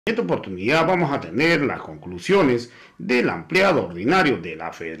En esta oportunidad vamos a tener las conclusiones del ampliado ordinario de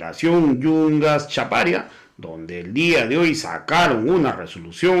la Federación Yungas Chapare, donde el día de hoy sacaron una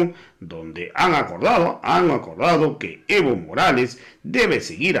resolución donde han acordado que Evo Morales debe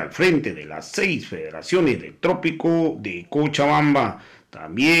seguir al frente de las 6 federaciones del trópico de Cochabamba.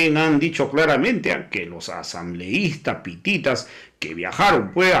 También han dicho claramente que los asambleístas pititas que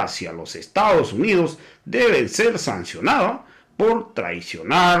viajaron hacia los Estados Unidos deben ser sancionados por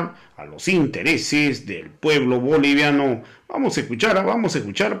traicionar a los intereses del pueblo boliviano. Vamos a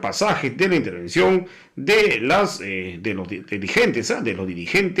escuchar pasajes de la intervención de los dirigentes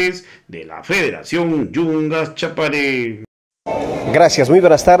de la Federación Yungas Chapare. Gracias, muy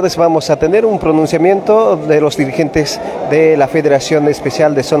buenas tardes. Vamos a tener un pronunciamiento de los dirigentes de la Federación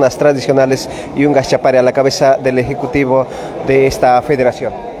Especial de Zonas Tradicionales Yungas Chapare a la cabeza del ejecutivo de esta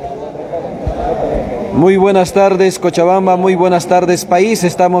federación. Muy buenas tardes Cochabamba, muy buenas tardes país.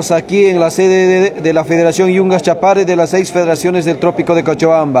 Estamos aquí en la sede de la Federación Yungas Chapare de las 6 federaciones del trópico de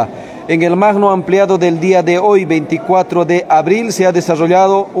Cochabamba. En el magno ampliado del día de hoy, 24 de abril, se ha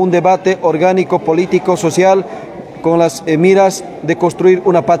desarrollado un debate orgánico, político, social, con las miras de construir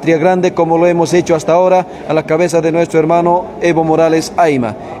una patria grande como lo hemos hecho hasta ahora a la cabeza de nuestro hermano Evo Morales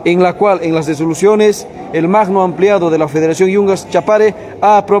Ayma, en la cual en las resoluciones el magno ampliado de la Federación Yungas Chapare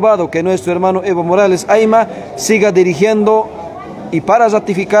ha aprobado que nuestro hermano Evo Morales Ayma siga dirigiendo y para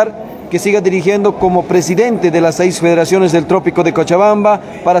ratificar que siga dirigiendo como presidente de las 6 federaciones del trópico de Cochabamba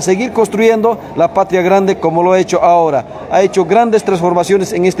para seguir construyendo la patria grande como lo ha hecho ahora. Ha hecho grandes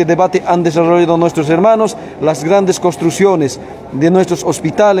transformaciones en este debate, han desarrollado nuestros hermanos las grandes construcciones de nuestros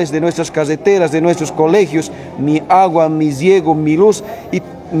hospitales, de nuestras carreteras, de nuestros colegios, mi agua, mi riego, mi luz y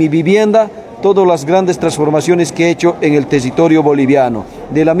mi vivienda. Todas las grandes transformaciones que ha hecho en el territorio boliviano.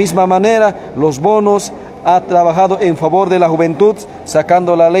 De la misma manera, los bonos, ha trabajado en favor de la juventud,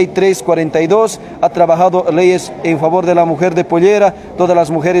 sacando la ley 342, ha trabajado leyes en favor de la mujer de pollera, todas las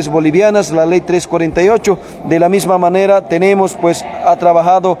mujeres bolivianas, la ley 348. De la misma manera tenemos, ha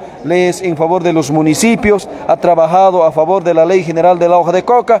trabajado leyes en favor de los municipios, ha trabajado a favor de la ley general de la hoja de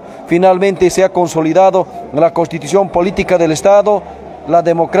coca. Finalmente se ha consolidado la constitución política del Estado, la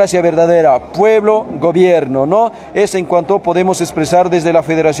democracia verdadera, pueblo, gobierno, ¿no? Es en cuanto podemos expresar desde la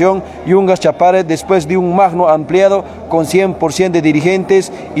Federación Yungas Chapare después de un magno ampliado con 100% de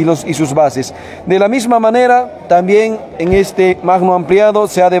dirigentes y sus bases. De la misma manera, también en este magno ampliado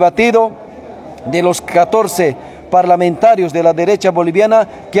se ha debatido de los 14 parlamentarios de la derecha boliviana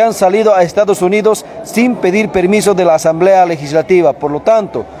que han salido a Estados Unidos sin pedir permiso de la Asamblea Legislativa. Por lo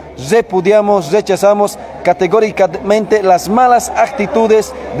tanto, rechazamos categóricamente las malas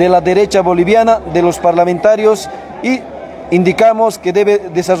actitudes de la derecha boliviana, de los parlamentarios, y indicamos que debe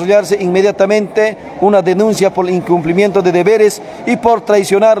desarrollarse inmediatamente una denuncia por incumplimiento de deberes y por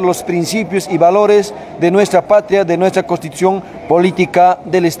traicionar los principios y valores de nuestra patria, de nuestra constitución política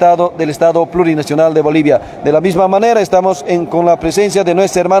del Estado plurinacional de Bolivia. De la misma manera estamos con la presencia de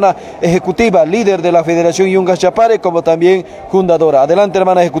nuestra hermana ejecutiva, líder de la Federación Yungas Chapare, como también fundadora. Adelante,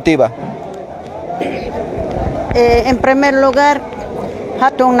 hermana ejecutiva. En primer lugar,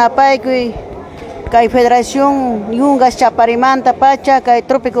 hatun napay kay Federación Yungas Chapare manta pacha, kay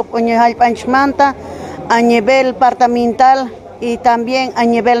trópico manta a nivel departamental y también a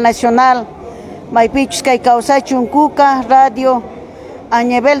nivel nacional. Maipichus kay Causachun Cuca, radio, a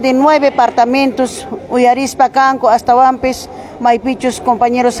nivel de 9 departamentos, Uyarispa Canco, hasta Wampes, Maipichus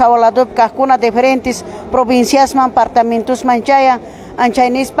compañeros habladores, Cajuna, diferentes provincias, departamentos manchaya,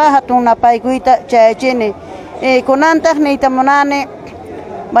 Anchainispa, hatun napayguita, chayachene. Con antas neitamonane,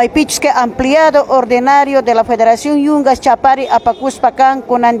 Maipichus que ampliado ordinario de la Federación Yungas Chapare Apacuspacan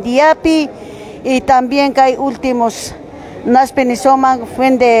con Andiapi y también que hay últimos Naspenisoman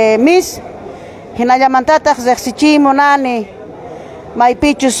Fuende Mis, Hinayamantata Zersichimonane,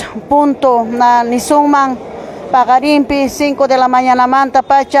 Maipichus punto na Nisuman, Pagarimpi, 5 de la mañana manta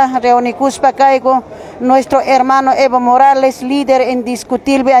pacha, Reonicuspa Caigo, nuestro hermano Evo Morales, líder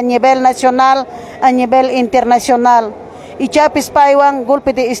indiscutible a nivel nacional, a nivel internacional. Y Chapis Paiwan,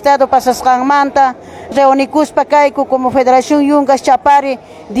 golpe de Estado Pasascan Manta, Reonicuspa Caico como Federación Yungas Chapare,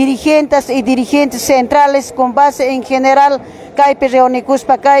 dirigentes y dirigentes centrales con base en general, Caipe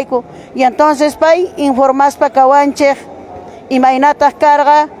Reonicuspa Caico. Y entonces, Pai, informas pa Cawanche, imainatas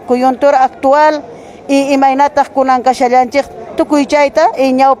carga, coyuntura actual, y imainatas kunan Cachayanche, Tucuichaita,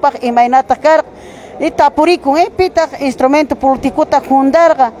 y Ñaupac, imainatas carga, y Tapuricun, Pitag, instrumento político,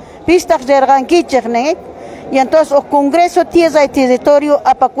 Takundarga, Pistag Jerganquicherne, y entonces el Congreso Tierra y Territorio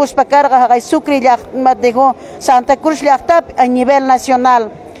Apacuspa Carga Sucre dejó Santa Cruz a nivel nacional.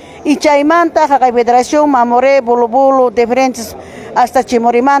 Y Chaimanta, Federación, Mamoré, Bolo, diferentes hasta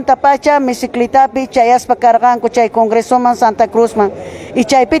Chimorimanta pacha, bicicletapi, chayaspa carganco, chay Congreso man Santa Cruz man. Y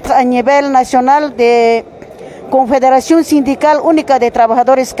chaypitra a nivel nacional de Confederación Sindical Única de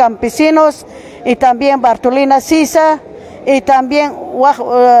Trabajadores Campesinos, y también Bartolina Sisa, y también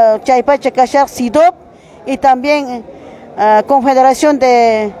Chaypacha Cachar Sidop, y también Confederación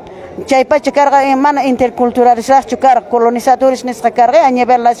de Chaypacha Carga en Mana Interculturalidad Chucar, colonizadores nuestra carga a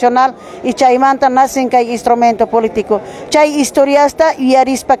nivel nacional, y Chaymanta nacen que hay instrumento político. Chay historiasta y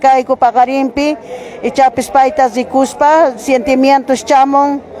arispa caico pagarimpi, y chapispaitas y cuspa, sentimientos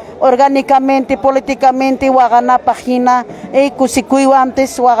chamon, orgánicamente, políticamente, wagana página, y cusicuy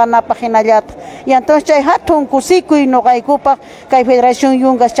antes, wagana página yat. Y entonces chay hatun cusicuy no gaikupa, que Federación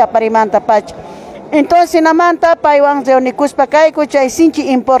Yungas Chapare manta pacha. Entonces, namanta paiwan de onicuspa caico, chay sinchi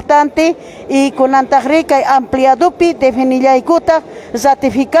importante, y con antajrica y ampliadupi, definilla y cuta,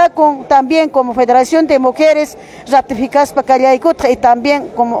 ratificar también como Federación de Mujeres, ratificar para y también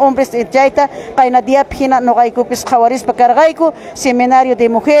como hombres de Chaita, paina diapjina no gaicupis jawaris para gaico, seminario de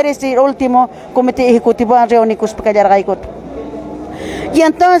mujeres, y último comité ejecutivo en reonicus para gaico. Y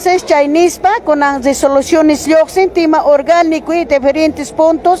entonces, Chainispa, con las resoluciones yoxin, tema orgánico y diferentes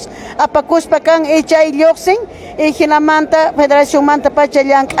puntos, apacuspa can echay yoxin, y Ginamanta, Federación Manta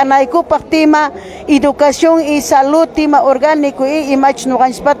Pachayan, Anaiku, tema educación y salud, tema orgánico y imach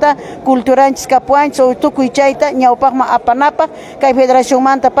nuganspata, culturanchis capuanch, o tuku y chaita, ñaupagma apanapa, que Federación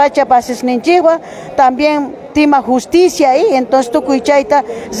Manta Pacha, bases ninchigua, también tema justicia y entonces tuku y chaita,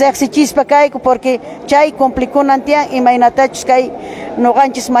 zexichispa caico, porque chay complicó nantian y mainatachis cai, no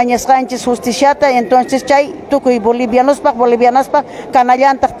ganches mañas ganches justiciata, entonces chay tuku y bolivianos pa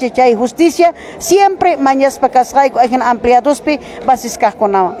canallantak chay justicia, siempre mañas pa cascaico, hay ampliados pi basis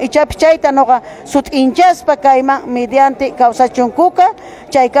casconao. Y chapichaita noga sut hinchas pa caima mediante causa chuncuca,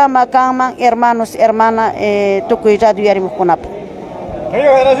 chay kama hermanos, hermana, tuku y radio yarimos conapa.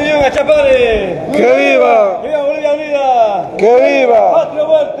 ¡Viva Federación Yungas Chapare! ¡Que viva! ¡Viva Bolivia unida! ¡Que viva! ¡Patria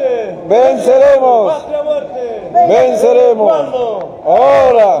muerte! ¡Venceremos! ¡Patria muerte! ¡Venceremos! ¿Cuándo?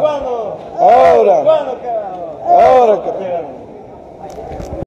 ¡Ahora! ¿Cuándo? ¡Ahora! ¿Cuándo, carajo? ¡Ahora!